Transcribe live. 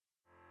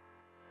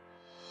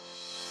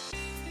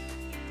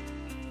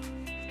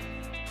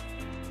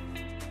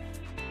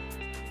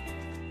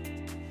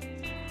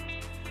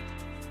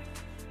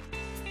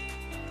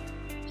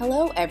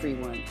Hello,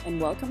 everyone,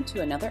 and welcome to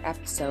another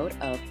episode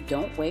of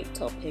Don't Wait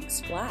Till Pigs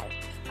Fly,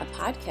 a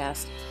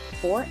podcast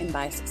for and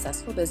by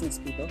successful business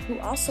people who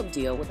also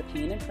deal with the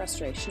pain and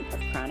frustration of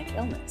chronic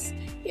illness.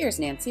 Here's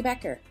Nancy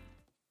Becker.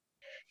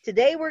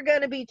 Today we're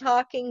going to be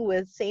talking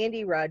with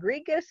Sandy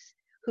Rodriguez,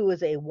 who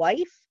is a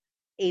wife,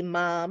 a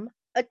mom,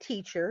 a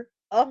teacher,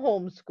 a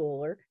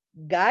homeschooler,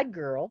 God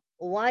girl,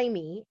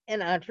 limey,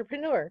 and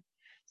entrepreneur.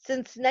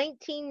 Since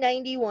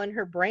 1991,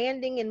 her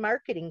branding and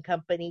marketing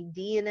company,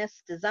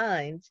 D&S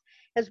Designs,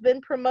 has been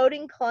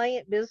promoting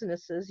client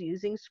businesses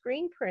using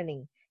screen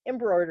printing,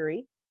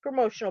 embroidery,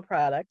 promotional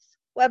products,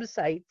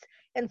 websites,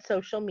 and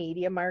social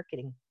media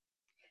marketing.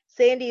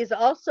 Sandy is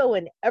also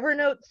an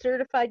Evernote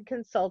certified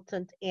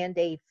consultant and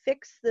a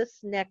Fix This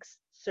Next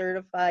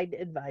certified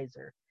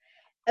advisor.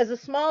 As a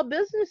small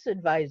business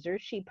advisor,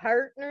 she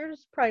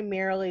partners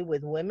primarily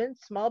with women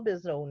small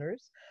business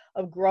owners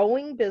of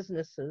growing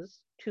businesses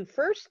to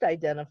first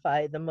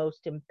identify the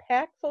most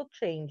impactful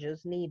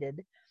changes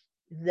needed,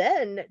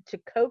 then to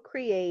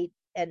co-create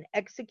and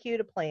execute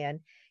a plan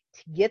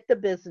to get the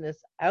business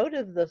out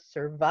of the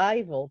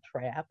survival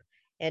trap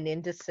and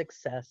into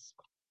success.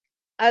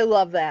 I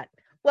love that.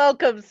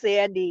 Welcome,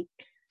 Sandy.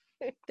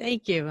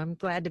 Thank you. I'm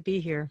glad to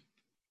be here.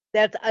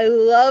 I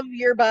love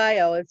your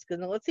bio. It's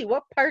gonna, let's see,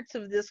 what parts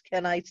of this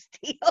can I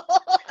steal?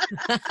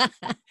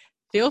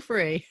 Feel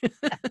free.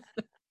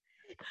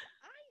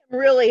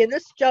 Really, and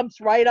this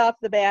jumps right off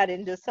the bat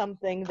into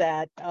something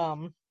that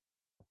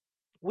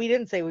we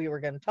didn't say we were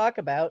going to talk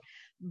about,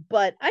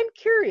 but I'm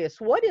curious,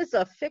 what is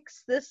a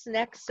Fix This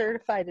Next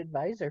certified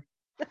advisor?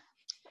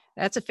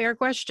 That's a fair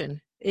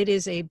question. It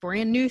is a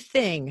brand new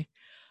thing.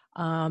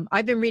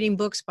 I've been reading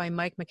books by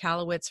Mike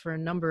Michalowicz for a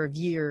number of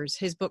years.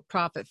 His book,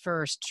 Profit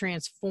First,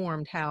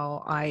 transformed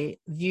how I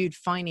viewed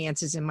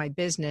finances in my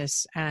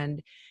business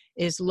and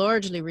is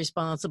largely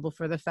responsible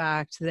for the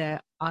fact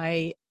that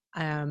I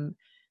am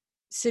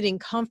sitting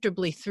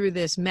comfortably through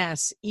this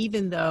mess,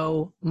 even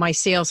though my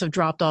sales have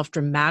dropped off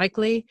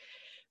dramatically.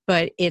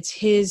 But it's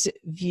his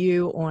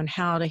view on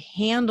how to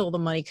handle the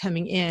money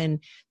coming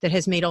in that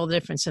has made all the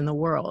difference in the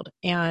world.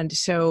 And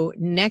so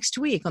next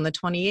week on the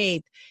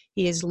 28th,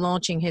 he is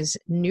launching his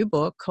new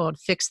book called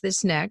Fix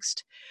This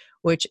Next,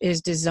 which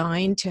is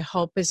designed to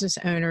help business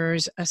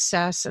owners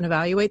assess and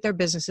evaluate their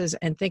businesses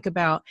and think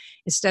about,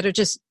 instead of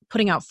just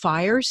putting out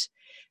fires,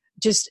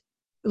 just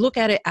look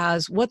at it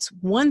as what's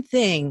one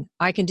thing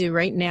I can do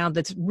right now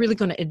that's really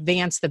going to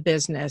advance the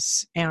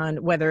business, and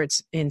whether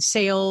it's in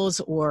sales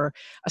or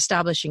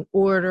establishing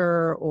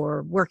order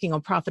or working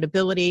on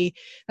profitability.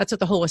 That's what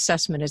the whole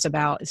assessment is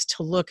about, is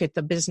to look at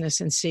the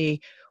business and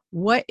see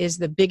what is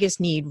the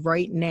biggest need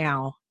right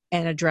now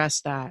and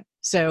address that.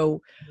 So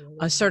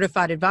a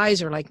certified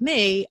advisor like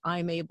me,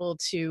 I'm able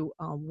to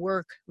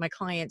work my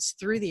clients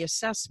through the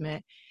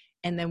assessment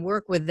and then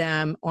work with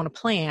them on a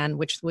plan,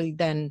 which we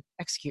then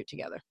execute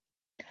together.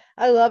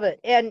 I love it.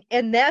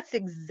 And that's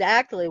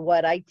exactly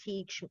what I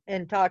teach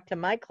and talk to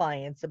my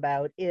clients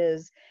about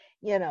is,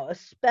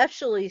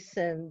 especially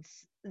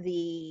since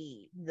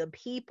the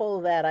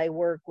people that I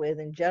work with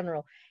in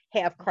general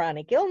have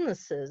chronic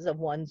illnesses of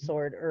one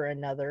sort or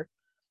another.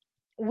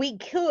 We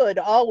could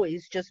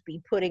always just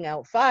be putting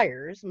out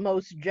fires,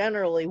 most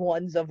generally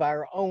ones of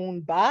our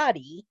own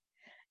body,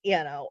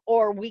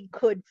 or we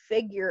could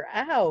figure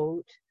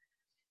out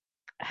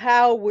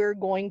how we're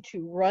going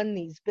to run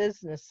these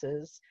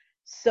businesses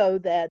so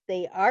that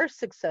they are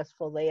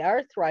successful, they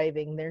are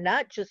thriving, they're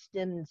not just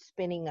in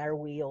spinning our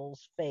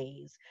wheels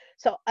phase.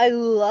 So I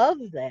love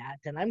that,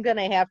 and I'm going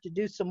to have to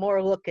do some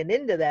more looking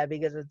into that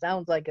because it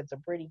sounds like it's a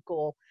pretty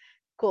cool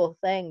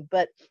thing.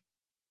 But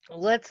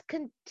let's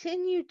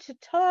continue to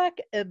talk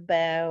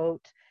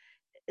about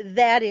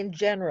that in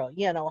general.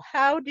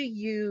 How do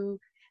you,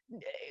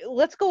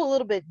 let's go a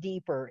little bit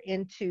deeper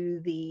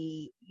into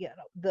the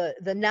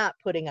not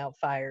putting out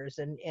fires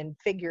and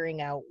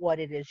figuring out what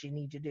it is you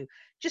need to do.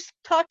 Just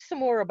talk some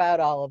more about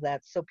all of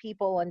that so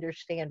people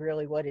understand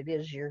really what it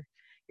is you're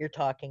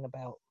talking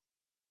about.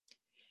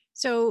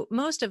 So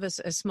most of us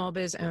as small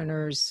biz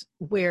owners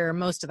wear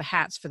most of the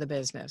hats for the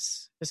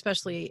business,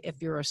 especially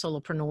if you're a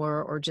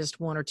solopreneur or just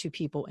one or two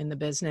people in the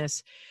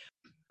business.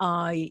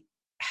 I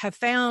have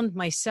found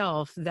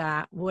myself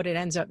that what it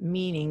ends up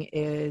meaning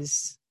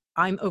is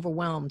I'm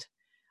overwhelmed.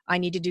 I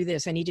need to do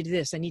this. I need to do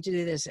this. I need to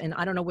do this. And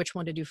I don't know which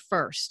one to do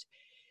first.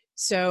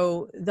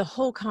 So the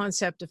whole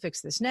concept of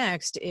Fix This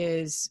Next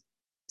is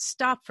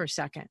stop for a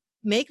second.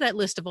 Make that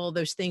list of all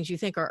those things you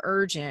think are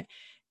urgent,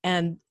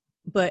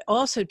 but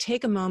also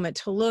take a moment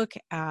to look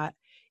at,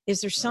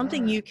 is there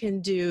something you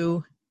can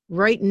do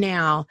right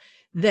now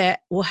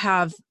that will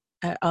have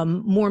a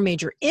more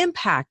major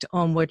impact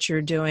on what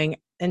you're doing,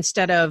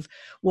 instead of,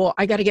 well,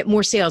 I got to get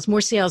more sales.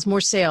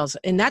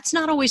 And that's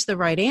not always the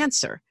right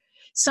answer.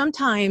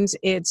 Sometimes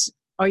it's,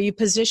 are you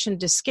positioned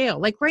to scale?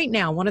 Like right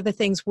now, one of the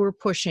things we're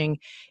pushing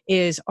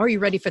is, are you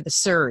ready for the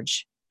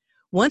surge?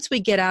 Once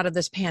we get out of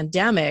this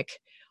pandemic,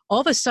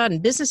 all of a sudden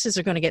businesses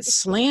are going to get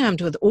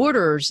slammed with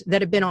orders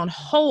that have been on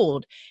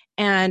hold.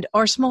 And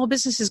are small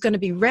businesses going to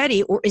be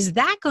ready, or is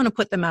that going to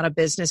put them out of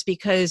business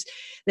because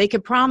they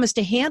could promise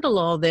to handle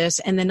all this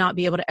and then not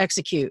be able to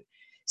execute?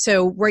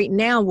 So right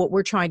now, what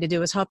we're trying to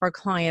do is help our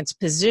clients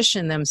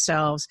position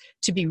themselves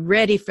to be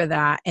ready for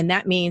that. And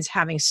that means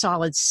having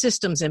solid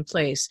systems in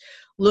place,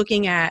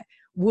 looking at,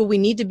 will we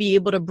need to be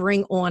able to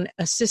bring on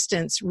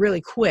assistants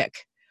really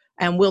quick?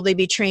 And will they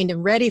be trained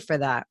and ready for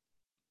that?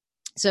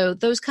 So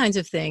those kinds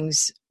of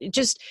things,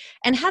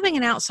 and having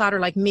an outsider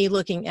like me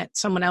looking at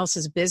someone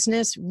else's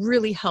business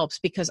really helps,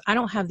 because I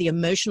don't have the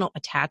emotional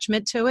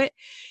attachment to it.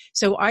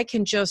 So I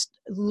can just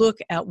look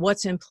at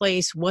what's in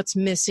place, what's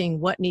missing,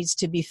 what needs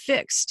to be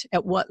fixed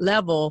at what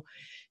level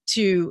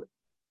to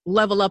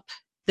level up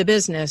the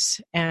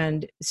business,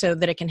 and so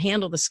that it can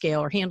handle the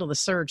scale or handle the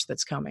surge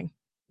that's coming.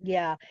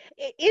 Yeah.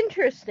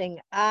 Interesting.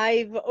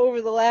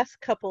 Over the last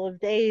couple of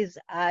days,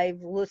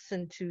 I've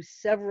listened to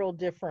several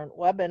different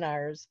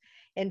webinars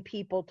and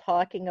people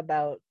talking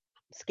about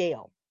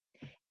scale.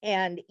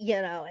 And,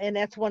 and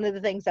that's one of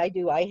the things I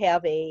do. I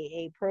have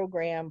a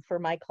program for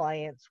my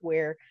clients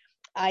where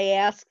I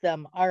ask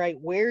them, all right,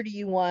 where do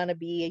you want to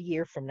be a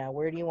year from now?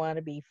 Where do you want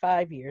to be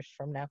 5 years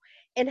from now?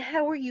 And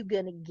how are you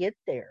going to get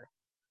there?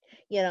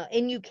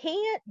 And you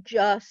can't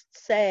just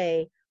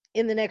say,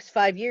 in the next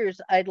 5 years,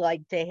 I'd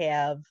like to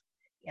have,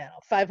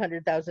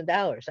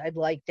 $500,000. I'd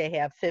like to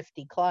have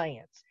 50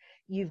 clients.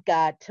 You've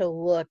got to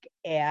look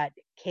at,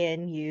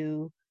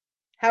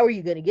 how are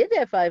you going to get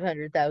that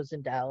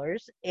 $500,000?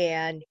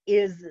 And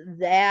is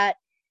that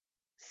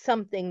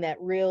something that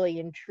really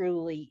and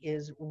truly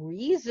is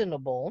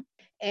reasonable?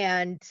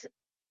 And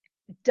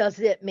does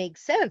it make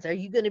sense? Are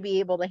you going to be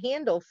able to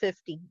handle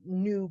 50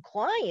 new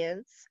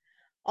clients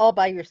all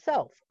by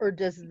yourself? Or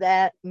does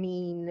that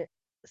mean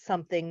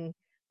something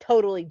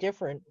totally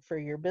different for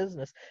your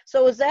business?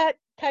 So is that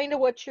kind of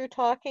what you're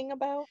talking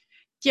about?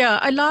 Yeah,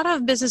 a lot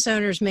of business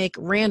owners make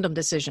random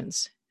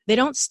decisions. They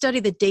don't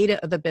study the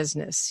data of the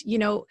business.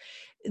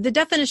 The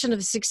definition of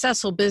a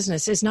successful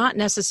business is not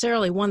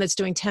necessarily one that's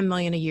doing 10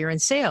 million a year in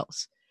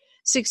sales.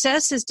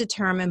 Success is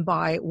determined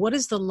by what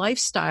is the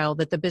lifestyle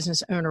that the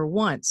business owner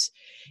wants.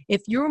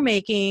 If you're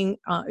doing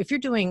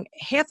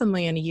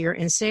 $500,000 a year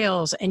in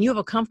sales and you have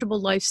a comfortable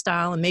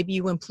lifestyle and maybe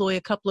you employ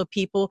a couple of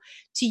people,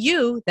 to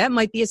you, that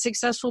might be a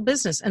successful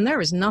business. And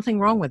there is nothing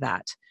wrong with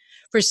that.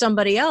 For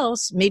somebody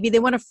else, maybe they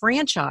want a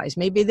franchise.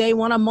 Maybe they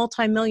want a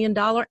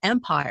multi-million-dollar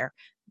empire.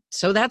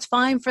 So that's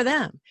fine for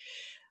them.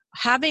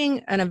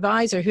 Having an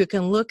advisor who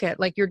can look at,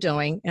 like you're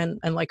doing, and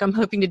like I'm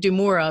hoping to do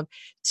more of,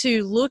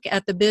 to look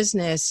at the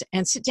business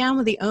and sit down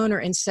with the owner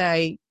and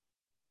say,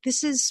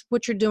 this is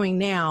what you're doing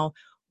now.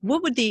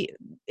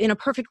 In a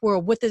perfect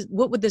world,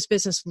 what would this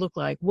business look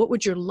like? What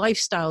would your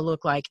lifestyle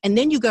look like? And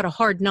then you go to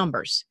hard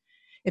numbers.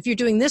 If you're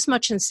doing this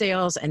much in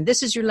sales and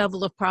this is your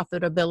level of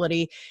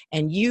profitability,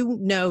 and you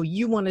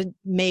want to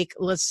make,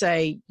 let's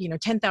say,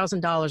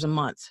 $10,000 a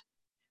month.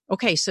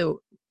 Okay,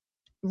 so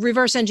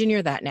reverse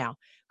engineer that now.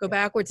 Go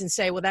backwards and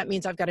say, well, that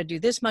means I've got to do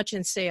this much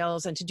in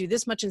sales. And to do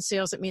this much in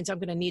sales, it means I'm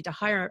going to need to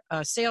hire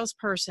a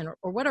salesperson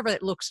or whatever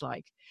it looks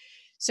like.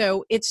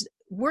 So it's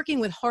working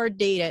with hard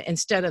data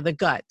instead of the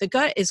gut. The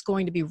gut is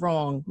going to be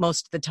wrong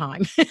most of the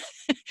time.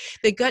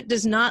 The gut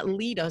does not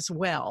lead us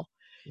well.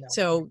 No.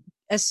 So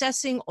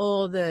assessing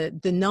all the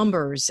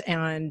numbers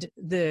and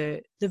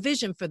the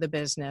vision for the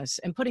business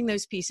and putting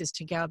those pieces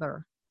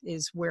together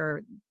is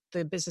where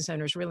the business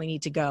owners really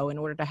need to go in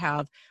order to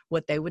have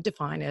what they would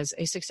define as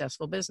a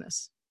successful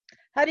business.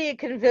 How do you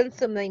convince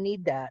them they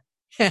need that?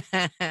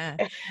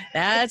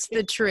 That's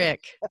the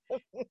trick.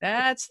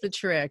 That's the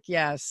trick,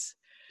 yes.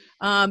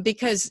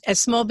 Because as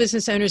small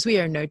business owners, we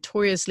are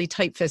notoriously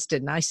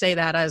tight-fisted, and I say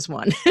that as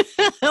one.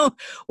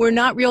 We're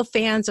not real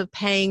fans of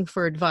paying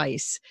for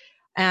advice.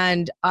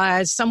 And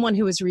as someone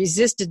who has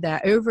resisted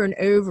that over and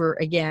over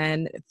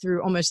again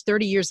through almost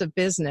 30 years of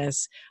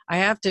business, I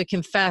have to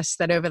confess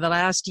that over the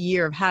last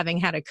year of having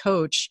had a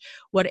coach,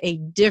 what a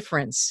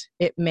difference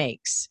it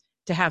makes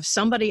to have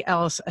somebody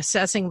else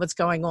assessing what's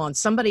going on,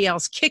 somebody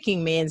else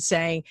kicking me and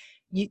saying,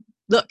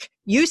 look,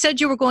 you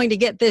said you were going to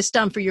get this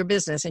done for your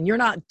business and you're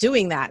not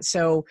doing that.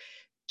 So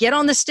get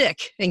on the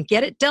stick and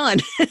get it done.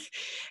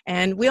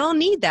 And we all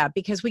need that,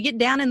 because we get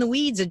down in the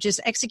weeds of just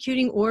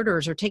executing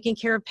orders or taking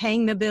care of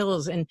paying the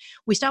bills. And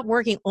we stop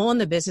working on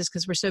the business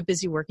because we're so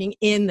busy working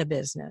in the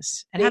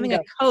business. And having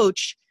a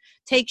coach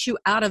takes you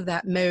out of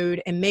that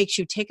mode and makes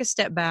you take a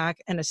step back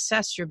and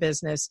assess your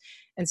business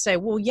and say,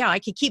 well, yeah, I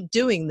could keep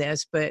doing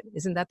this, but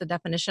isn't that the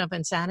definition of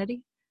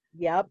insanity?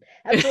 Yep,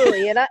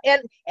 absolutely.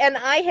 and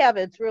I have,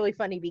 it's really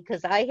funny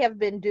because I have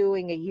been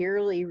doing a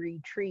yearly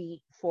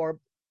retreat for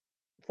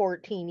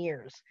 14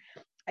 years.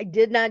 I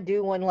did not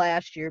do one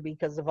last year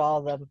because of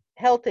all the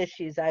health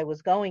issues I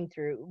was going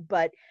through,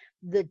 but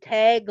the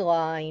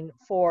tagline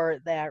for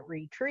that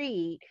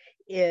retreat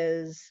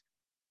is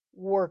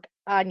work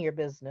on your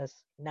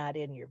business, not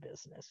in your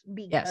business.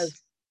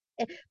 Because,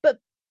 yes. But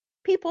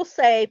people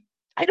say,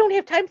 I don't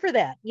have time for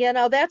that.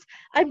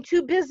 I'm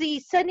too busy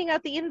sending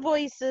out the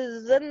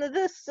invoices and the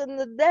this and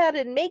the that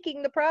and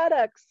making the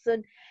products.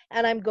 And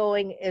I'm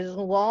going, as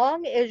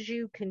long as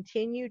you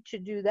continue to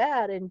do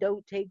that and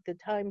don't take the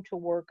time to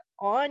work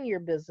on your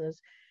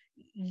business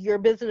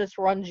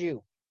runs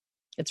you.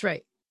 That's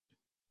right.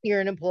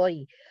 You're an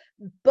employee.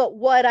 But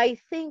what I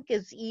think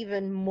is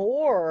even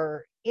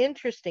more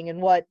interesting,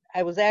 and what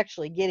I was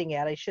actually getting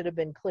at, I should have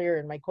been clear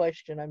in my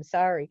question, I'm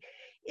sorry,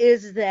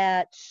 is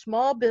that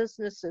small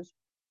businesses,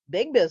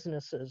 big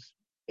businesses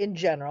in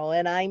general,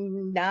 and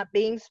I'm not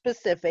being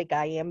specific,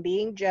 I am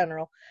being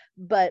general,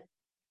 but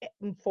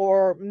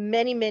for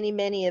many, many,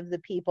 many of the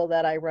people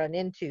that I run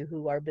into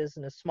who are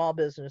small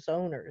business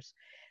owners,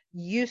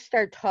 you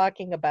start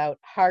talking about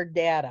hard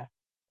data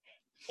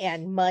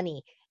and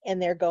money,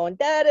 and they're going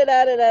da da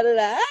da da da da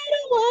da. I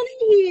don't want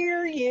to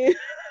hear you.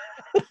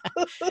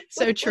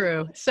 So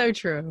true. So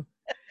true.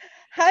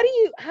 How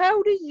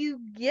do you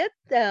get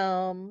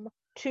them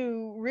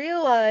to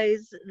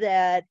realize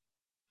that,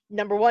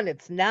 number one,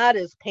 it's not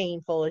as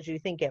painful as you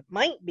think it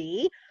might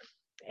be,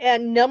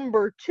 and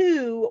number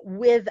two,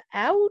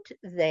 without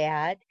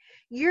that,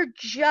 you're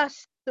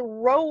just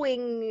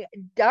throwing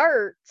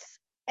darts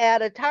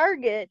at a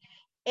target,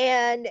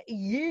 and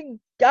you're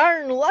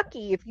darn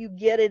lucky if you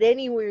get it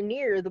anywhere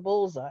near the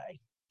bullseye.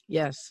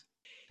 Yes.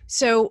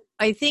 So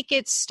I think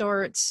it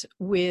starts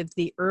with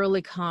the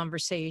early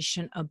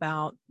conversation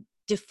about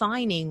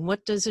defining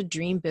what does a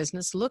dream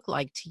business look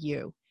like to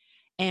you,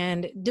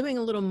 and doing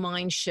a little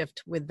mind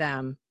shift with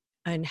them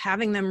and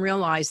having them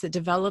realize that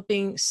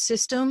developing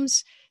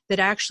systems that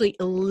actually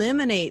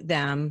eliminate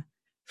them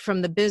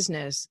from the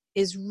business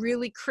is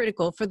really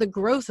critical for the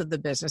growth of the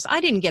business.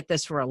 I didn't get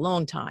this for a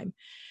long time,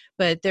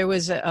 but there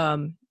was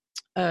a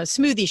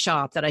smoothie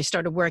shop that I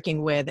started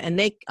working with,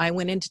 and I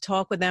went in to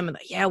talk with them, and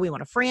yeah, we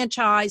want a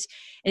franchise.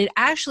 And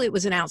it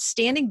was an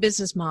outstanding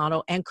business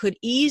model and could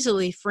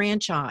easily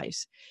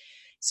franchise.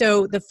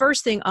 So the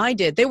first thing I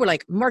did, they were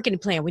like, marketing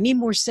plan, we need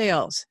more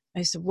sales.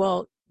 I said,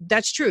 well,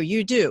 that's true,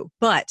 you do.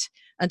 But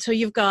until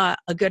you've got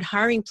a good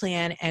hiring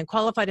plan and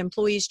qualified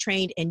employees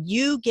trained and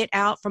you get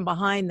out from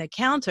behind the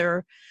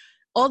counter,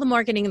 all the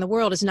marketing in the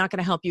world is not going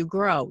to help you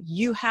grow.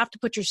 You have to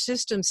put your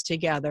systems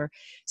together.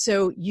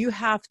 So you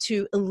have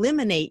to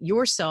eliminate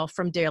yourself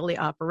from daily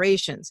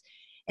operations.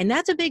 And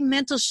that's a big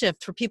mental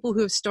shift for people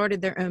who have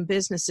started their own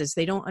businesses.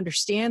 They don't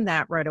understand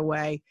that right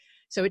away.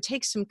 So it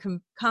takes some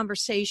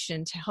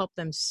conversation to help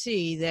them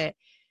see that,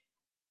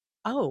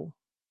 oh,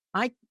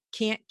 I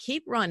can't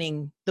keep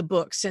running the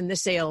books and the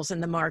sales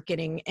and the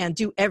marketing and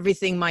do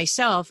everything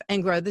myself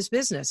and grow this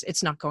business.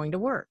 It's not going to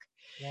work.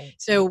 Right.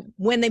 So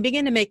when they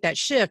begin to make that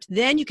shift,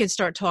 then you can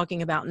start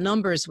talking about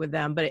numbers with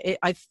them. But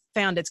I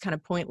found it's kind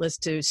of pointless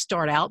to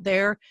start out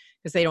there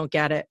because they don't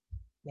get it.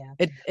 Yeah,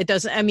 it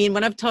doesn't. I mean,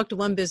 when I've talked to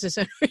one business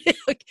owner,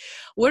 like,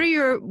 what are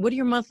your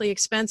monthly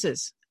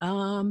expenses?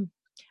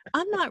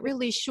 I'm not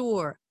really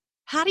sure.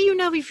 How do you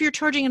know if you're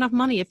charging enough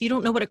money if you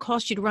don't know what it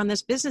costs you to run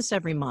this business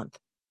every month?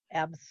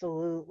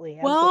 Absolutely.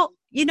 Well,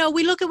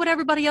 we look at what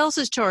everybody else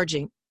is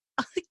charging.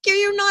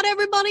 You're not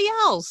everybody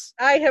else.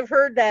 I have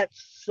heard that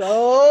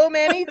so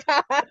many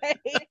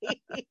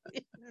times.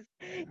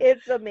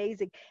 It's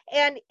amazing.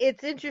 And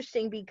it's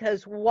interesting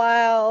because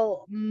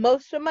while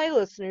most of my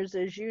listeners,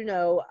 as you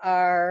know,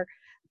 are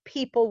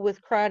people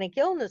with chronic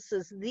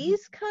illnesses,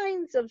 these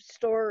kinds of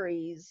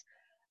stories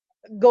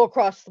go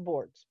across the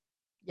boards.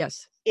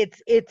 Yes.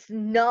 It's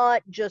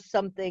not just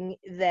something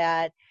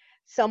that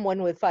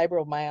someone with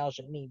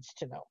fibromyalgia needs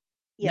to know.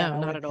 No,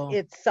 not at all.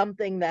 It's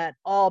something that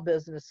all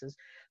businesses,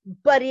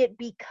 but it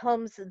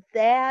becomes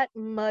that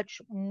much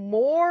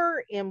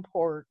more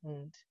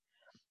important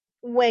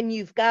when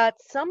you've got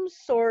some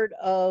sort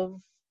of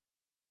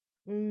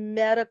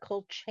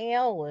medical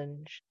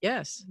challenge.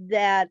 Yes.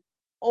 That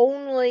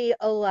only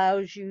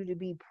allows you to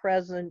be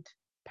present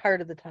part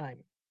of the time.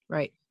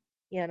 Right.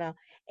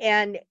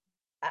 And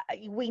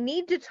we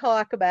need to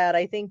talk about,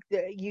 I think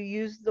that you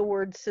used the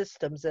word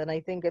systems, and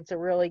I think it's a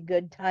really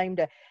good time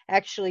to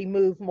actually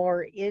move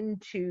more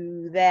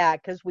into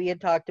that, because we had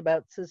talked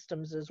about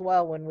systems as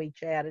well when we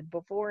chatted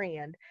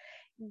beforehand.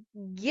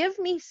 Give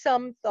me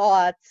some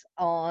thoughts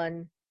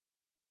on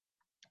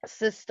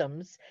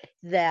systems.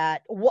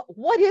 That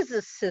what is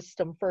a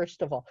system,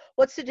 first of all?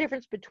 What's the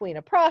difference between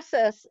a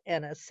process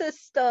and a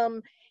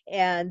system,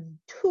 and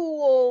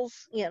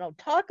tools?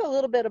 Talk a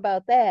little bit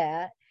about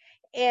that.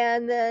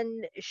 And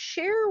then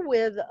share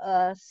with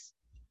us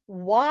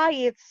why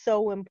it's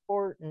so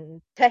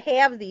important to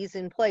have these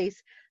in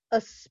place,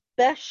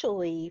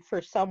 especially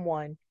for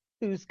someone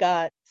who's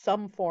got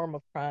some form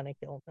of chronic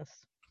illness.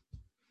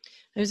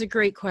 Those are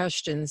great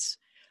questions.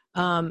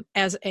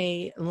 As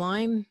a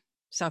Lyme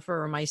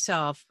sufferer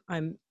myself,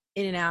 I'm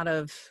in and out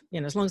of,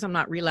 as long as I'm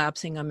not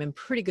relapsing, I'm in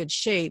pretty good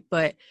shape.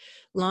 But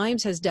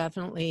Lyme's has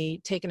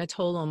definitely taken a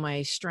toll on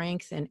my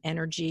strength and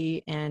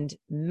energy and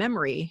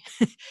memory,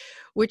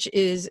 which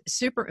is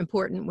super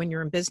important when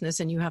you're in business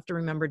and you have to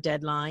remember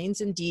deadlines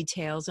and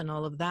details and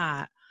all of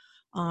that.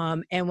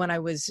 And when I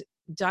was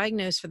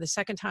diagnosed for the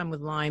second time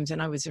with Lyme's,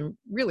 and I was in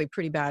really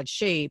pretty bad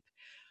shape,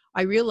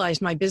 I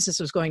realized my business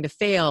was going to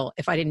fail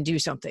if I didn't do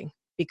something,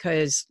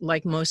 because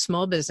like most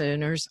small business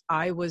owners,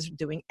 I was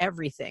doing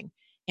everything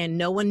and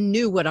no one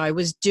knew what I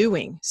was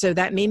doing. So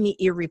that made me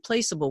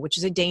irreplaceable, which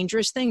is a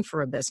dangerous thing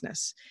for a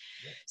business.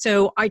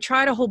 So I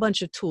tried a whole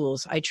bunch of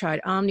tools. I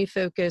tried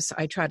OmniFocus,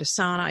 I tried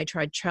Asana, I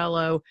tried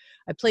Trello.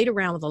 I played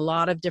around with a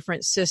lot of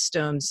different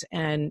systems,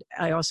 and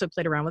I also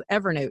played around with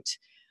Evernote.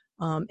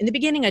 In the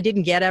beginning, I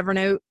didn't get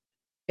Evernote.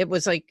 It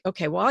was like,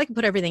 okay, well, I can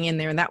put everything in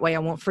there and that way I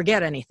won't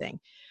forget anything.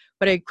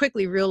 But I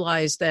quickly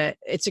realized that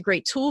it's a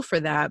great tool for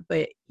that,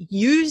 but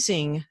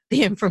using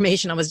the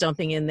information I was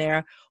dumping in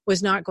there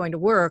was not going to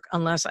work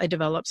unless I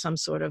developed some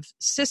sort of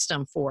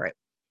system for it.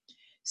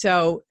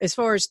 So as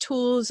far as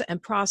tools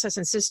and process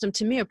and system,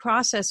 to me, a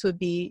process would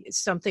be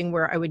something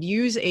where I would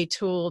use a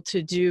tool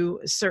to do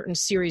a certain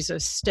series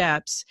of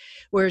steps,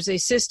 whereas a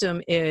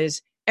system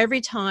is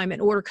every time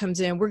an order comes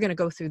in, we're going to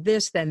go through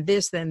this, then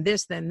this, then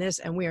this, then this,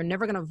 and we are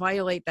never going to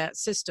violate that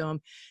system,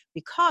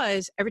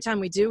 because every time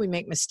we do, we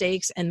make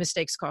mistakes, and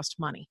mistakes cost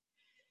money.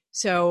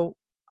 So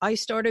I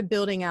started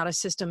building out a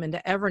system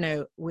into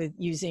Evernote with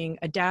using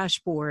a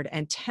dashboard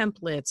and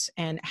templates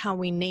and how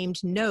we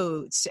named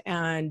notes.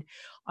 And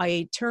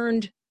I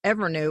turned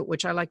Evernote,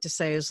 which I like to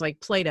say is like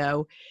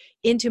Play-Doh,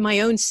 into my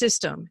own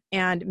system.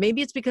 And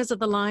maybe it's because of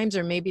the limes,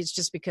 or maybe it's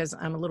just because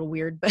I'm a little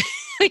weird, but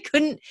I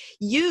couldn't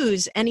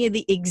use any of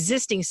the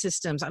existing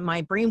systems.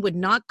 My brain would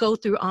not go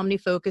through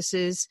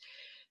OmniFocus's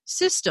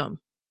system.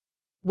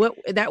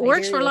 That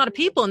works for a lot of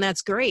people, and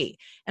that's great.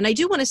 And I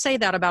do want to say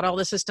that about all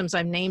the systems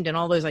I've named and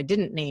all those I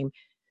didn't name.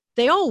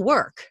 They all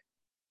work.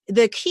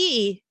 The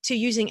key to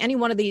using any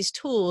one of these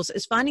tools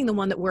is finding the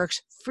one that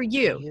works for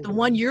you, the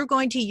one you're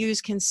going to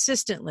use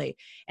consistently.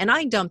 And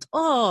I dumped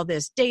all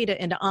this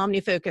data into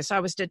OmniFocus. I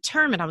was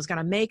determined I was going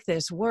to make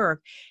this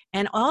work.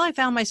 And all I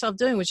found myself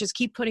doing was just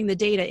keep putting the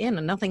data in,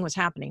 and nothing was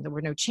happening. There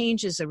were no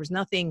changes. There was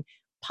nothing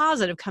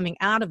positive coming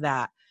out of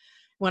that.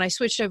 When I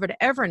switched over to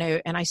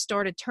Evernote and I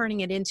started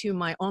turning it into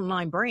my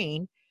online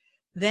brain,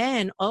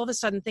 then all of a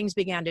sudden things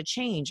began to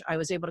change. I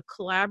was able to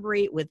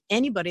collaborate with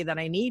anybody that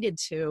I needed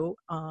to.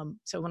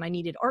 So when I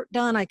needed art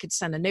done, I could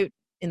send a note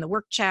in the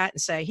work chat and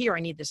say, here, I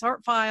need this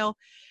art file.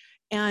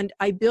 And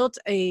I built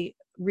a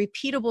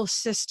repeatable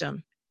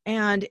system.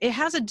 And it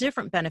has a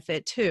different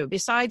benefit too.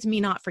 Besides me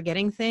not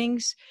forgetting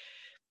things,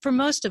 for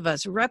most of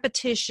us,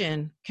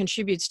 repetition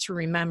contributes to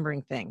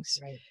remembering things.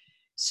 Right.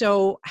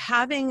 So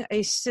having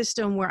a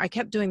system where I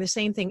kept doing the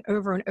same thing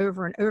over and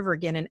over and over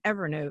again in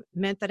Evernote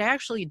meant that I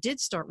actually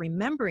did start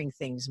remembering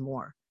things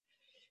more.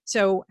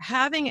 So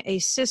having a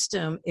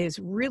system is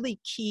really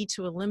key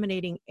to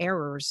eliminating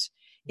errors.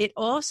 It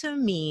also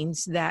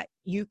means that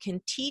you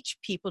can teach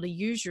people to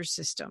use your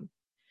system.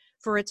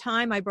 For a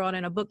time, I brought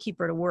in a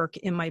bookkeeper to work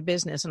in my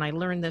business, and I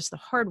learned this the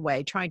hard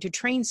way, trying to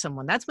train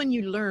someone. That's when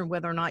you learn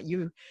whether or not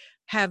you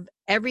have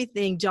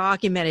everything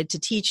documented to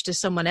teach to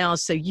someone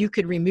else, so you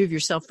could remove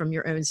yourself from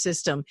your own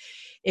system.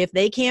 If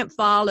they can't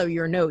follow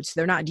your notes,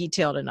 they're not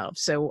detailed enough.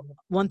 So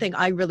one thing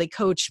I really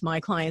coach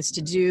my clients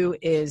to do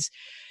is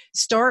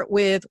start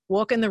with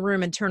walk in the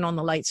room and turn on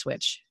the light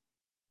switch.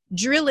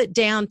 Drill it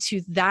down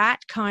to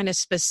that kind of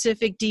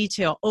specific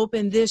detail.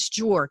 Open this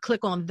drawer,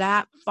 click on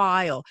that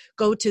file,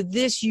 go to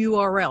this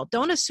URL.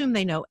 Don't assume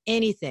they know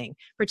anything.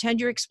 Pretend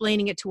you're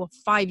explaining it to a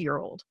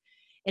 5-year-old.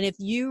 And if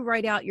you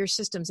write out your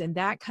systems in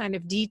that kind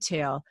of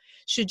detail,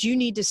 should you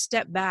need to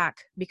step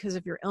back because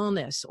of your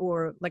illness,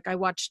 or like I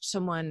watched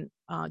someone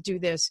do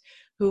this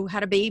who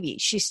had a baby.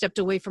 She stepped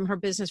away from her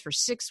business for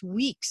 6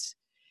 weeks.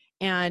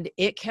 And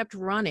it kept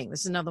running.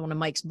 This is another one of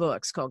Mike's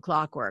books called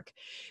Clockwork.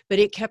 But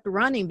it kept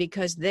running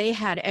because they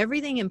had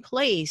everything in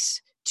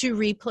place to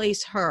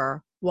replace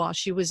her while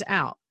she was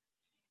out.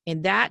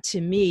 And that,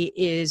 to me,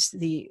 is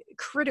the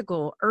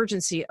critical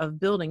urgency of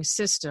building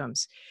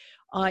systems.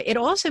 It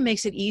also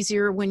makes it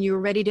easier when you're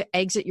ready to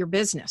exit your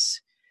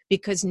business,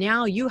 because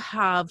now you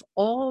have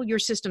all your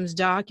systems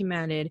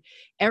documented.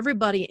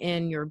 Everybody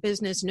in your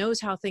business knows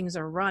how things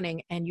are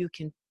running, and you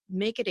can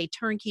make it a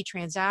turnkey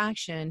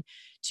transaction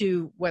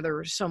to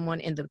whether someone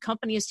in the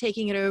company is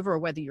taking it over or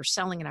whether you're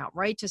selling it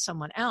outright to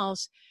someone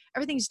else.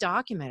 Everything's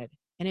documented,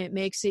 and it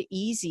makes it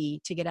easy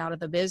to get out of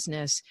the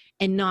business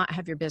and not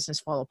have your business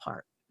fall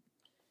apart.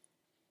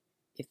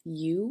 If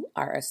you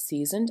are a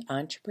seasoned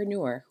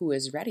entrepreneur who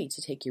is ready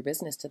to take your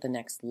business to the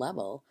next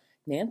level,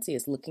 Nancy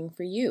is looking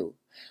for you.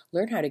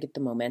 Learn how to get the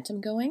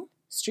momentum going,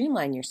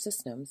 streamline your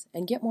systems,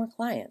 and get more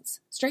clients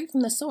straight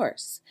from the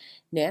source.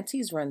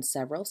 Nancy's run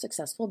several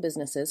successful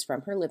businesses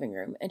from her living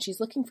room, and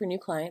she's looking for new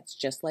clients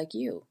just like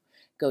you.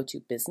 Go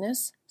to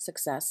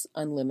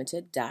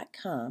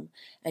businesssuccessunlimited.com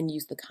and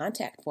use the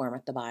contact form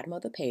at the bottom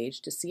of the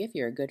page to see if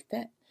you're a good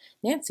fit.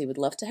 Nancy would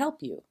love to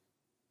help you.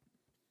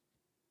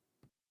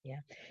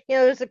 Yeah.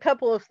 There's a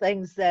couple of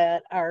things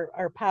that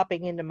are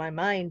popping into my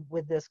mind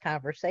with this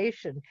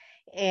conversation.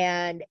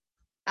 And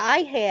I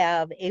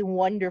have a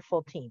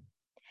wonderful team.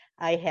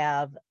 I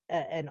have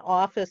an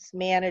office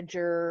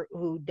manager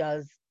who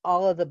does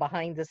all of the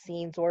behind the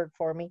scenes work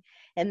for me.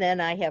 And then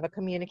I have a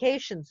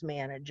communications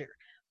manager.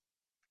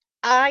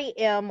 I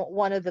am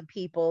one of the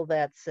people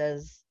that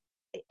says,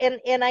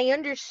 and I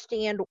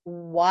understand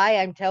why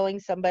I'm telling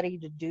somebody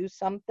to do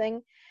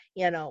something,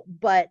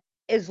 but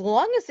as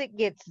long as it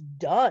gets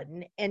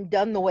done and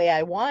done the way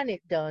I want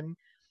it done,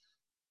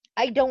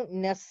 I don't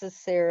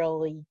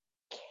necessarily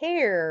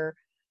care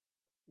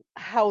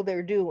how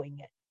they're doing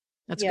it.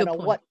 That's a good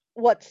point.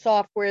 What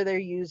software they're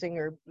using,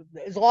 or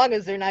as long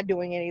as they're not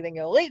doing anything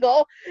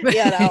illegal,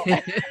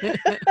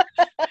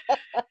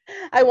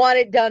 I want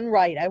it done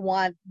right. I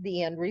want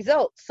the end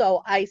result.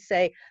 So I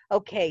say,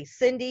 okay,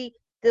 Cindy,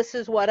 this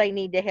is what I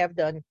need to have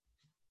done.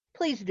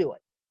 Please do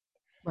it.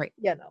 Right.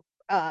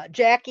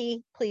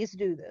 Jackie, please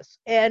do this.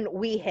 And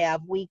we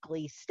have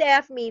weekly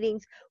staff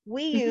meetings.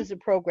 We use a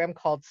program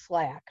called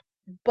Slack,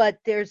 but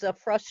there's a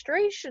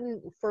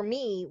frustration for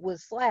me with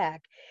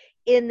Slack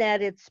in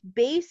that it's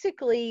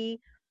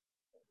basically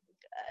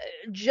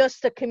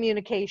just a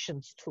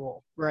communications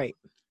tool. Right.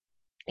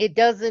 It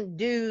doesn't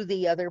do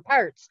the other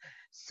parts.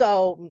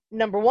 So,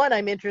 number one,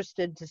 I'm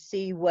interested to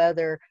see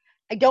whether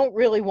I don't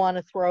really want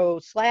to throw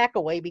Slack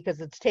away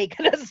because it's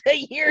taken us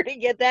a year to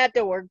get that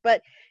to work.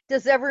 But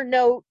does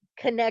Evernote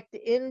connect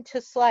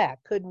into Slack?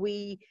 Could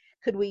we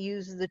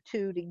use the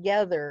two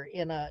together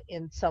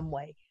in some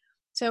way?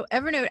 So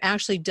Evernote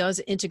actually does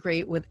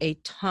integrate with a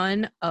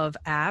ton of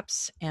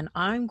apps, and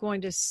I'm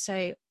going to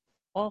say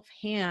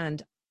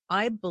offhand,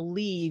 I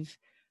believe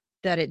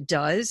that it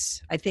does.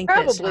 I think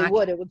probably that Slack,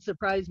 would. It would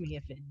surprise me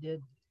if it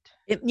did.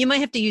 You might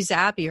have to use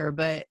Zapier,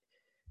 but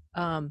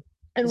and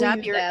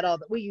Zapier,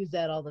 we use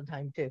that all the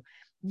time too.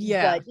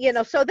 Yeah.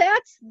 But so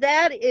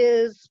that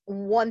is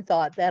one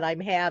thought that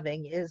I'm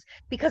having, is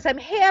because I'm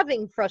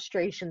having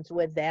frustrations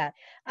with that.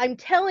 I'm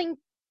telling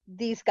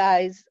these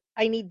guys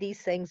I need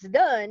these things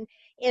done,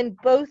 and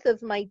both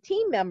of my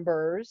team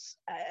members,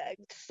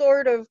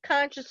 sort of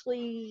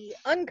consciously,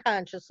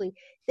 unconsciously,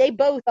 they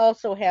both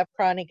also have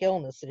chronic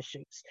illness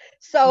issues.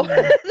 So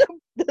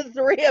the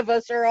three of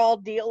us are all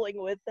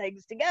dealing with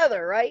things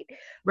together, right?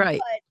 Right.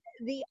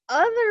 But the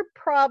other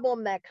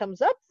problem that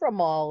comes up from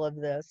all of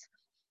this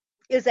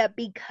is that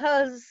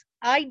because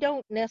I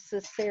don't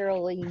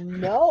necessarily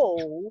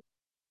know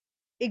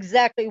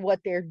exactly what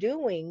they're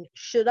doing,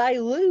 should I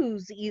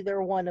lose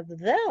either one of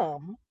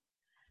them,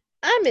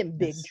 I'm in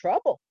big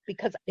trouble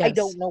because I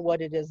don't know what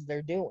it is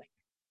they're doing.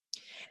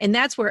 And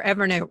that's where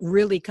Evernote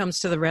really comes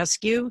to the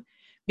rescue,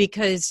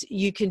 because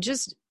you can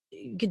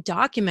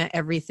document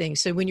everything.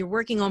 So when you're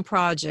working on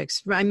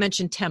projects, I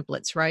mentioned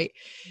templates, right?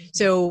 Mm-hmm.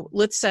 So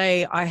let's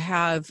say I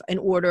have an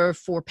order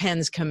for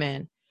pens come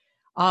in.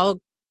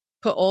 I'll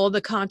put all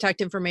the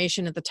contact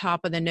information at the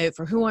top of the note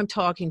for who I'm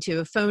talking to,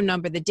 a phone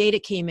number, the date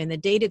it came in, the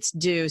date it's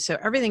due. So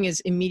everything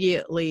is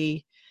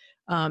immediately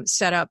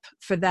set up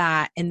for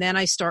that. And then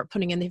I start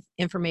putting in the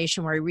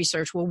information where I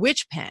research, well,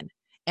 which pen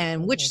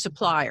and which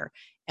supplier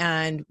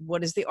and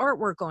what is the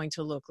artwork going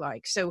to look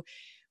like? So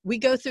we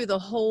go through the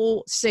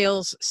whole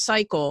sales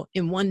cycle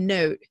in one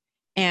note,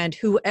 and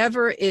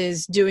whoever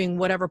is doing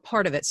whatever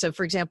part of it. So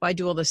for example, I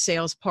do all the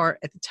sales part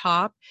at the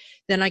top,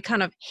 then I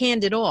kind of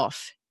hand it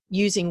off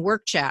using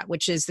WorkChat,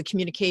 which is the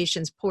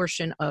communications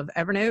portion of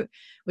Evernote,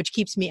 which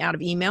keeps me out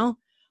of email.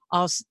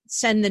 I'll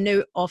send the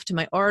note off to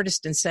my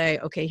artist and say,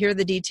 okay, here are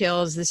the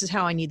details. This is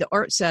how I need the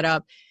art set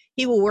up.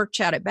 He will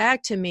WorkChat it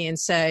back to me and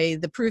say,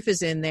 the proof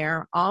is in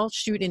there. I'll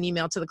shoot an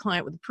email to the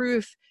client with the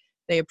proof.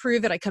 They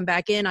approve it. I come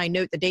back in. I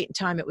note the date and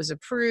time it was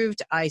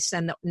approved. I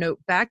send the note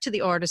back to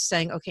the artist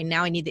saying, okay,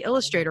 now I need the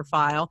Illustrator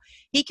file.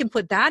 He can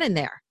put that in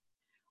there.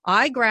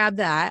 I grab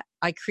that.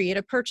 I create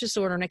a purchase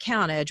order in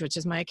AccountEdge, which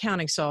is my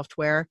accounting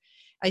software.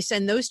 I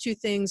send those two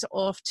things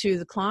off to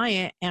the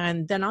client,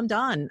 and then I'm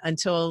done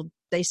until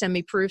they send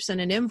me proofs and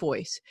an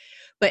invoice.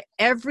 But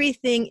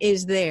everything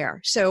is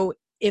there. So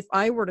if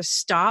I were to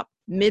stop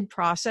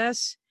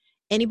mid-process,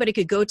 anybody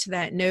could go to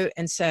that note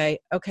and say,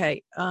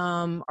 okay,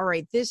 all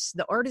right,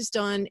 the art is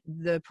done.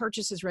 The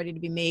purchase is ready to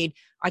be made.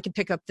 I can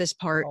pick up this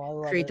part,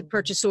 create the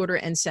purchase order,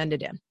 and send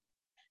it in.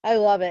 I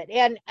love it.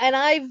 And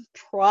I've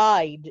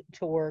tried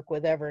to work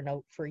with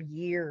Evernote for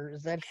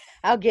years, and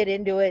I'll get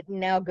into it and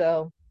now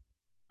go,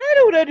 I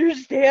don't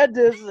understand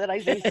this. And I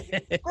say,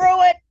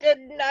 screw it,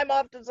 and I'm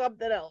off to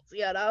something else,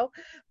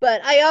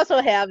 But I also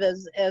have,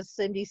 as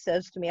Cindy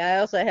says to me, I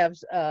also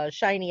have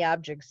shiny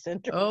object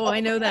syndrome. Oh,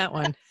 I know that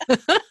one.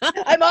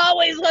 I'm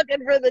always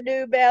looking for the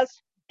new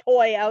best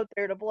toy out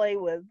there to play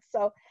with.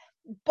 So,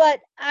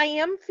 but I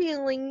am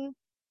feeling,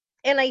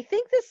 and I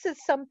think this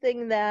is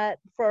something that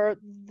for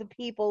the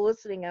people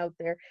listening out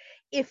there,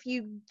 if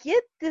you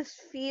get this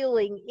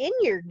feeling in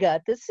your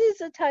gut, this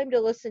is a time to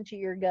listen to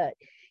your gut.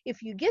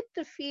 If you get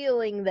the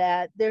feeling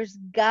that there's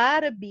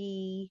got to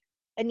be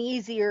an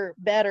easier,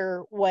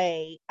 better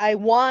way, I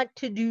want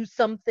to do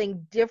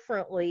something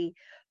differently,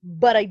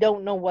 but I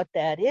don't know what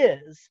that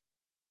is,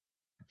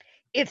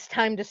 it's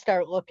time to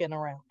start looking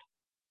around.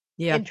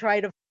 Yeah. And try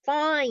to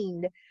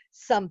find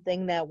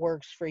something that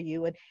works for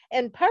you.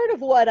 And part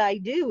of what I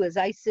do is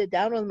I sit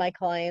down with my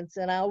clients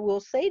and I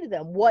will say to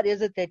them, what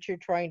is it that you're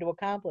trying to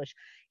accomplish?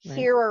 Right.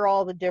 Here are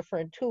all the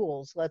different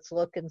tools. Let's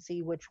look and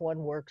see which one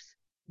works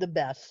the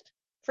best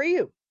for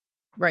you.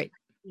 Right.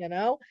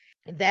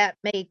 That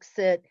makes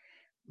it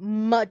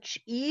much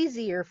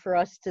easier for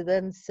us to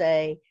then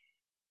say,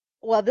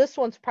 well, this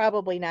one's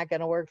probably not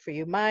going to work for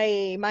you.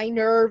 My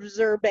nerves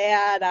are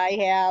bad. I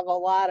have a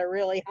lot of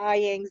really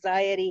high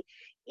anxiety.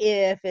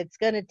 If it's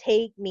going to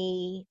take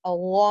me a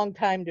long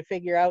time to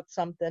figure out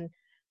something,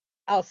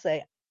 I'll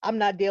say, I'm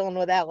not dealing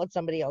with that. Let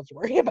somebody else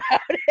worry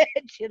about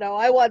it.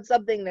 I want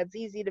something that's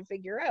easy to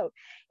figure out.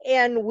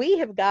 And we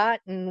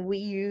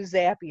use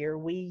Zapier.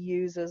 We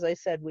use, as I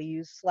said, we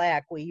use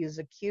Slack. We use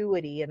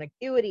Acuity. And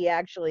Acuity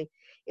actually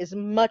is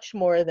much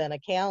more than a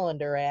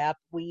calendar app.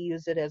 We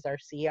use it as our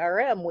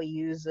CRM. We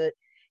use it,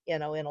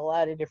 in a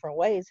lot of different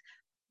ways.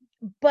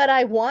 But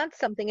I want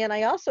something, and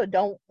I also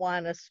don't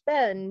want to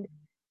spend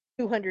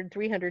 $200,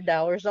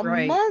 $300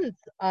 a month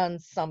on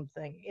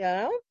something,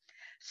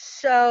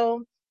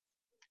 So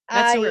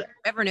that's where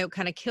Evernote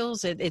kind of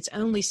kills it. It's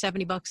only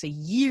 $70 a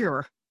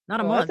year, not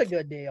a month. That's a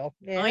good deal.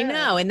 Yeah. I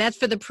know. And that's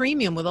for the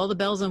premium with all the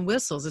bells and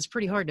whistles. It's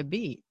pretty hard to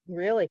beat.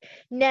 Really.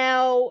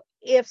 Now,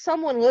 if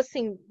someone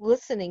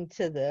listening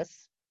to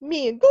this,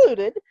 me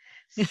included,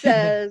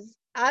 says,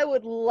 I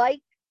would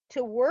like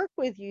to work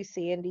with you,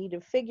 Sandy, to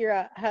figure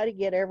out how to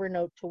get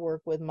Evernote to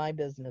work with my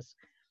business,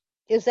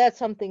 is that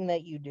something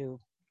that you do?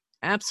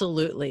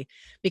 Absolutely.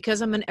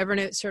 Because I'm an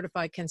Evernote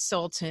certified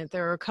consultant,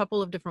 there are a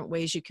couple of different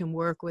ways you can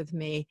work with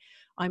me.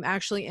 I'm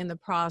actually in the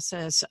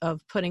process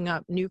of putting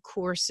up new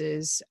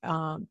courses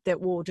that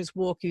will just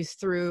walk you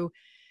through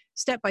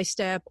step by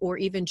step, or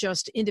even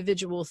just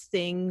individual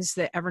things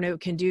that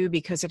Evernote can do,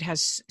 because it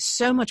has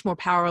so much more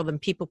power than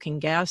people can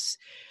guess.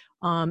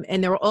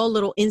 And they're all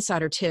little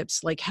insider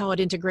tips, like how it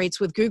integrates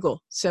with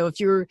Google. So if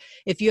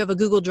you have a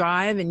Google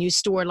Drive and you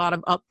store a lot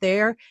of up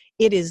there,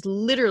 it is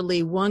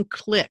literally one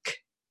click.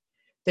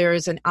 There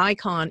is an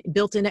icon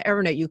built into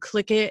Evernote. You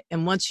click it,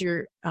 and once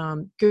your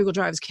Google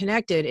Drive is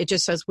connected, it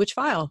just says which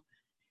file.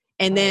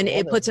 And then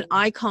it puts an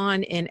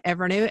icon in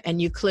Evernote,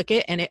 and you click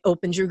it, and it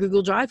opens your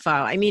Google Drive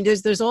file. I mean,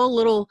 there's all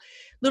little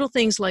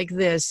things like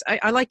this.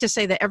 I like to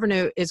say that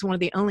Evernote is one of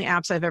the only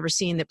apps I've ever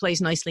seen that plays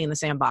nicely in the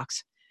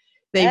sandbox.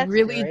 They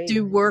really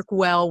do work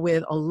well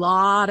with a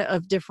lot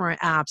of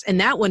different apps.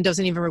 And that one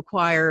doesn't even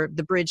require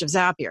the bridge of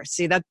Zapier.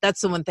 See,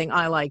 that's the one thing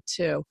I like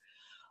too.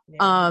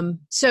 Yeah.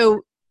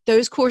 So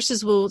those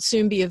courses will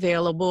soon be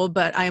available,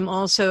 but I'm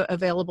also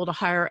available to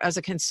hire as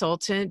a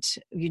consultant.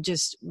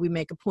 We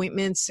make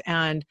appointments,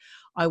 and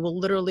I will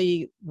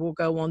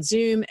go on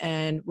Zoom,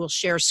 and we'll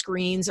share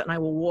screens, and I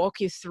will walk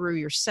you through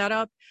your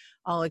setup.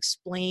 I'll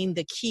explain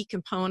the key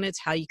components,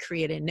 how you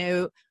create a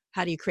note,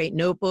 how do you create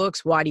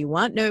notebooks, why do you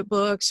want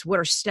notebooks, what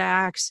are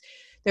stacks.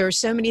 There are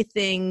so many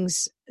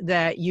things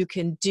that you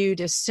can do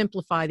to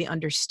simplify the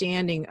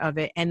understanding of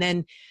it. And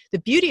then the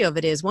beauty of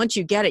it is, once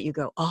you get it, you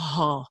go,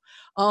 oh,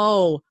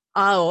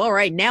 all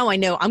right, now I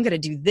know I'm going to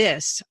do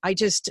this. I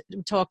just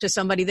talked to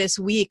somebody this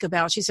week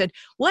she said,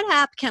 what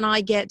app can I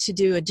get to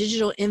do a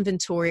digital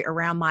inventory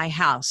around my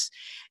house?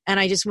 And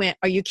I just went,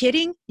 are you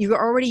kidding? You're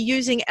already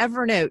using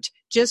Evernote.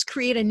 Just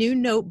create a new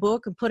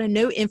notebook and put a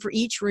note in for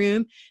each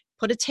room.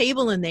 Put a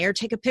table in there,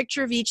 take a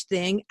picture of each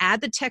thing, add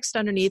the text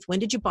underneath. When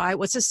did you buy it?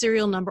 What's the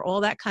serial number? All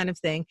that kind of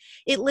thing.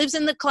 It lives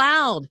in the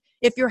cloud.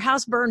 If your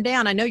house burned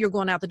down, I know you're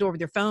going out the door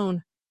with your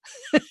phone.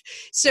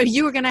 So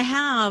you are going to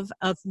have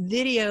a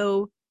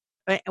video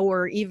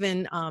or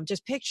even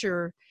just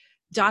picture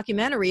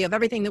documentary of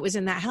everything that was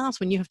in that house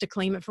when you have to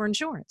claim it for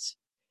insurance.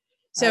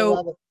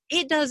 So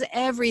it does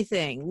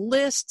everything.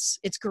 Lists,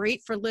 it's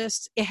great for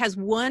lists. It has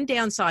one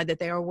downside that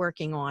they are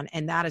working on,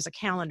 and that is a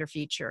calendar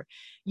feature.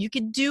 You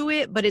can do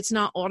it, but it's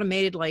not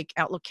automated like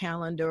Outlook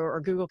Calendar or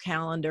Google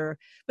Calendar,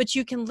 but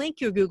you can link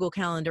your Google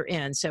Calendar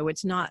in, so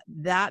it's not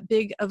that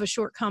big of a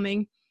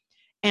shortcoming.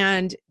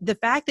 And the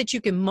fact that you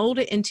can mold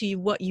it into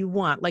what you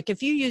want, like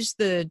if you use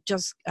the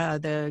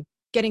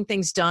getting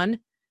things done,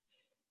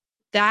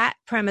 that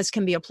premise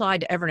can be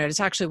applied to Evernote.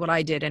 It's actually what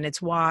I did, and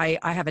it's why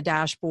I have a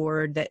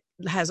dashboard that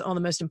has all the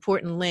most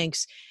important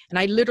links, and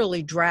I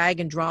literally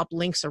drag and drop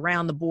links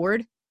around the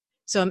board.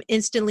 So I'm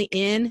instantly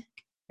in.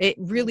 It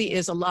really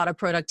is a lot of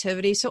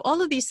productivity. So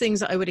all of these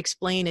things I would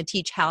explain and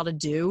teach how to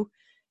do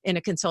in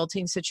a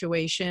consulting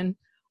situation.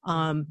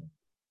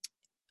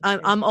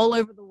 I'm all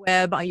over the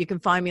web. You can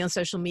find me on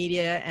social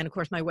media. And of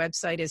course, my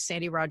website is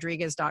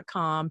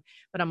sandyrodriguez.com,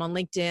 but I'm on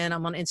LinkedIn.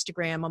 I'm on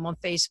Instagram. I'm on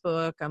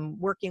Facebook. I'm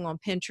working on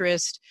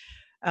Pinterest.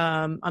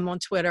 I'm on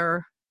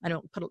Twitter. I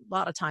don't put a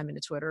lot of time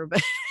into Twitter,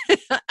 but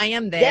I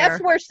am there.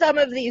 That's where some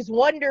of these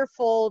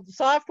wonderful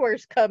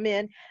softwares come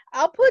in.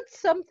 I'll put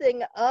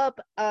something up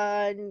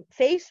on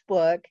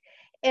Facebook,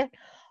 and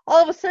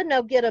all of a sudden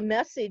I'll get a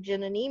message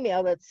in an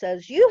email that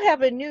says, you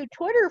have a new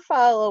Twitter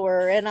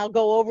follower. And I'll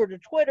go over to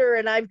Twitter,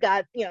 and I've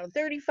got,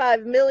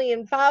 35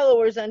 million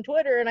followers on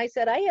Twitter. And I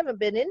said, I haven't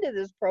been into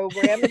this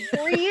program in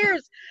 3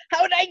 years.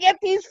 How did I get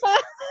these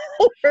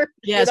followers?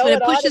 Yes, but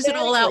it pushes it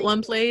all out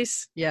one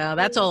place. Yeah,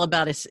 that's all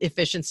about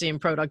efficiency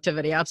and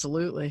productivity.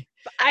 Absolutely.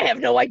 I have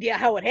no idea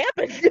how it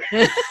happened.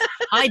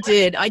 I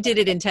did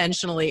it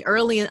intentionally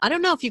early. I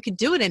don't know if you could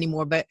do it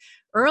anymore, but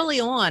early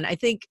on, I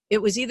think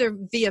it was either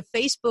via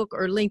Facebook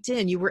or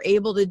LinkedIn, you were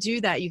able to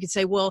do that. You could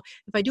say, well,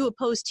 if I do a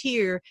post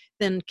here,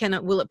 then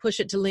will it push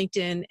it to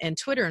LinkedIn and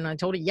Twitter? And I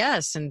told it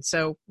yes. And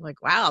so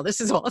like, wow, this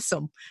is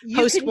awesome.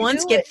 Post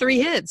once, get 3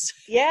 hits.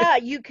 Yeah,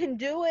 you can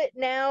do it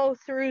now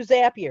through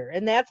Zapier.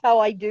 And that's how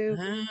I do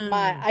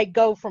I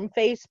go from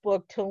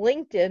Facebook to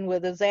LinkedIn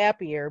with a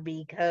Zapier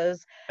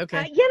because,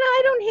 I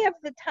don't have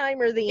the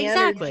time or the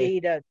energy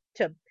to,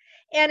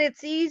 and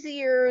it's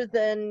easier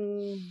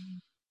than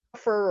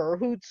Buffer or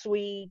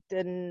Hootsuite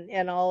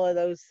and all of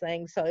those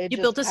things. So it you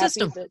just built a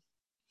system.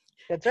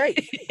 That's right.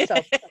 So,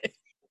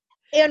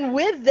 and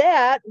with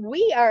that,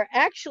 we are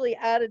actually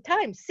out of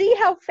time. See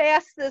how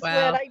fast this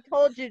went? I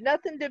told you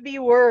nothing to be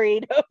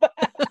worried about.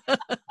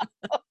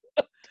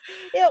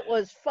 It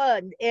was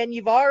fun. And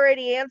you've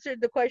already answered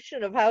the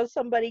question of how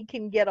somebody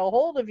can get a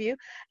hold of you.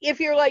 If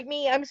you're like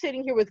me, I'm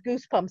sitting here with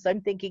goosebumps.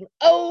 I'm thinking,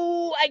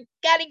 oh, I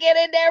got to get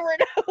into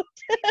Evernote.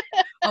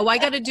 Oh, I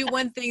got to do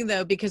one thing,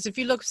 though, because if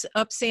you look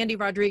up Sandy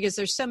Rodriguez,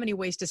 there's so many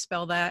ways to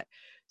spell that.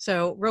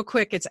 So real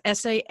quick, it's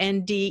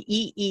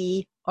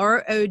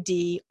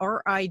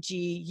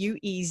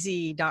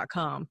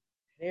SandeeRodriguez.com.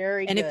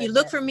 Very and good. If you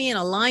look for me in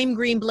a lime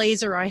green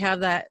blazer, I have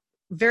that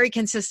very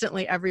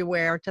consistently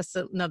everywhere. Just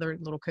another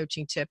little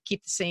coaching tip.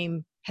 Keep the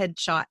same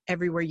headshot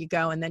everywhere you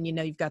go, and then you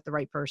know you've got the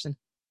right person.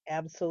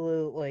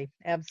 Absolutely.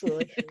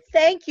 Absolutely.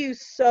 Thank you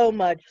so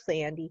much,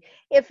 Sandy.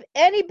 If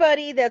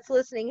anybody that's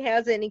listening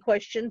has any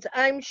questions,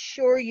 I'm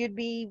sure you'd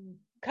be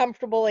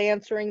comfortable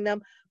answering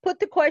them.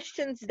 Put the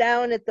questions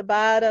down at the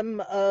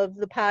bottom of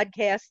the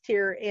podcast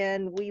here,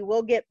 and we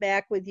will get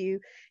back with you.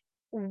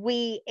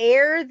 We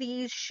air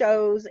these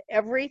shows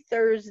every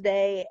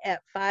Thursday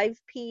at 5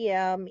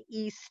 p.m.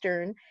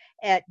 Eastern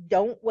at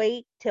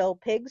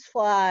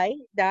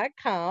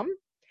don'twaittillpigsfly.com.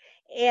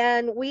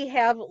 And we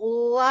have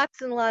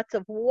lots and lots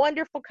of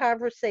wonderful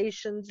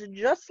conversations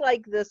just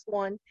like this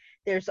one.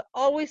 There's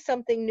always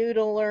something new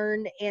to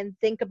learn and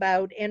think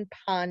about and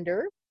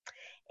ponder.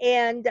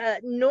 And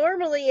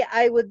normally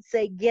I would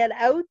say get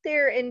out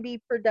there and be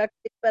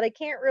productive, but I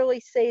can't really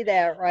say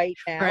that right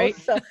now. Right.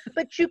 So,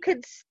 but you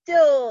could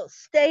still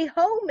stay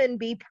home and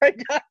be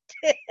productive.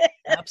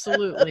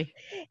 Absolutely.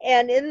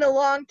 And in the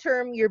long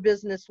term, your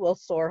business will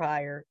soar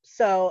higher.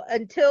 So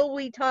until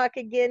we talk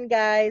again,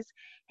 guys,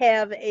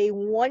 have a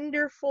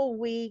wonderful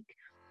week.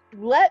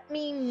 Let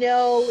me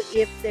know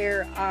if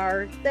there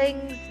are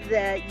things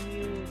that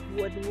you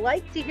would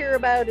like to hear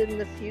about in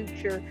the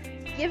future.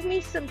 Give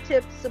me some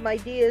tips, some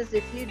ideas.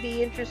 If you'd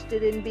be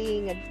interested in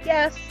being a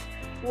guest,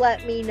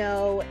 let me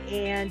know,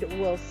 and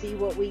we'll see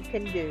what we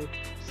can do.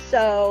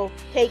 So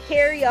take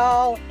care,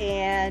 y'all,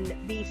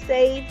 and be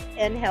safe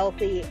and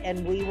healthy,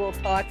 and we will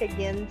talk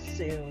again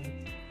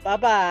soon.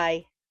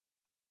 Bye-bye.